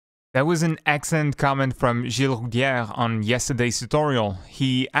That was an excellent comment from Gilles Rougière on yesterday's tutorial.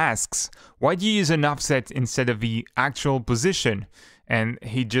 He asks, why do you use an offset instead of the actual position? And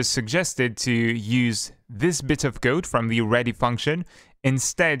he just suggested to use this bit of code from the ready function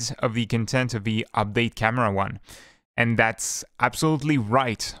instead of the content of the update camera one. And that's absolutely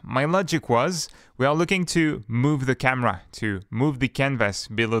right. My logic was, we are looking to move the camera, to move the canvas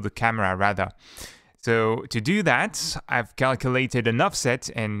below the camera rather. So to do that, I've calculated an offset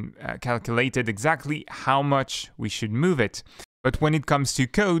and calculated exactly how much we should move it. But when it comes to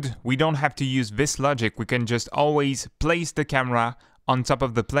code, we don't have to use this logic. We can just always place the camera on top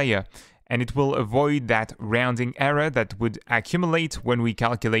of the player, and it will avoid that rounding error that would accumulate when we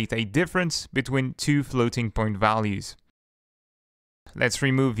calculate a difference between two floating point values. Let's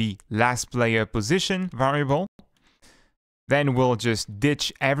remove the last player position variable. Then we'll just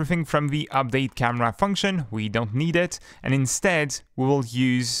ditch everything from the update camera function, we don't need it, and instead we will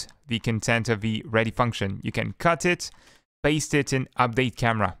use the content of the ready function. You can cut it, paste it in update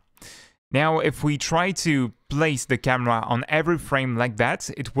camera. Now if we try to place the camera on every frame like that,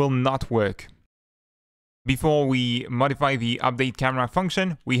 it will not work. Before we modify the update camera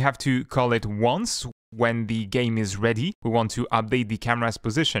function, we have to call it once when the game is ready. We want to update the camera's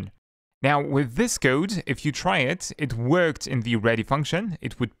position. Now with this code, if you try it, it worked in the ready function.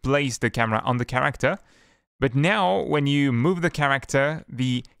 It would place the camera on the character. But now when you move the character,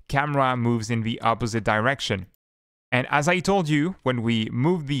 the camera moves in the opposite direction. And as I told you, when we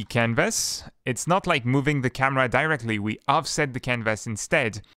move the canvas, it's not like moving the camera directly. We offset the canvas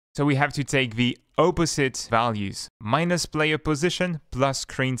instead. So we have to take the opposite values, minus player position plus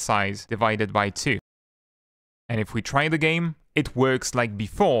screen size divided by 2. And if we try the game, it works like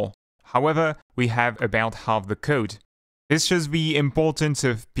before. However, we have about half the code. This shows the importance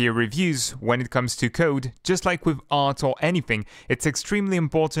of peer reviews when it comes to code. Just like with art or anything, it's extremely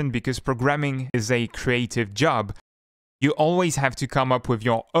important because programming is a creative job. You always have to come up with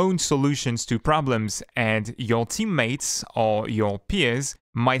your own solutions to problems, and your teammates or your peers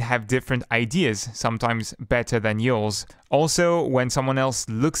might have different ideas, sometimes better than yours. Also, when someone else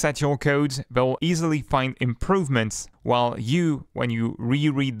looks at your code, they'll easily find improvements, while you, when you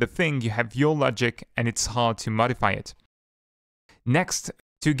reread the thing, you have your logic and it's hard to modify it. Next,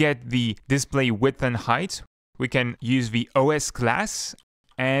 to get the display width and height, we can use the OS class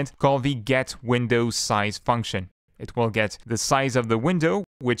and call the getWindowSize function. It will get the size of the window,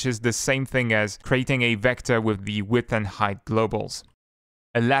 which is the same thing as creating a vector with the width and height globals.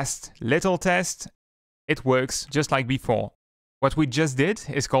 A last little test, it works just like before. What we just did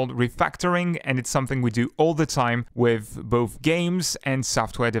is called refactoring, and it's something we do all the time with both games and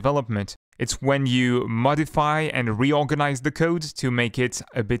software development. It's when you modify and reorganize the code to make it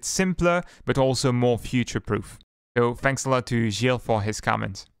a bit simpler, but also more future-proof. So thanks a lot to Gilles for his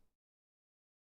comment.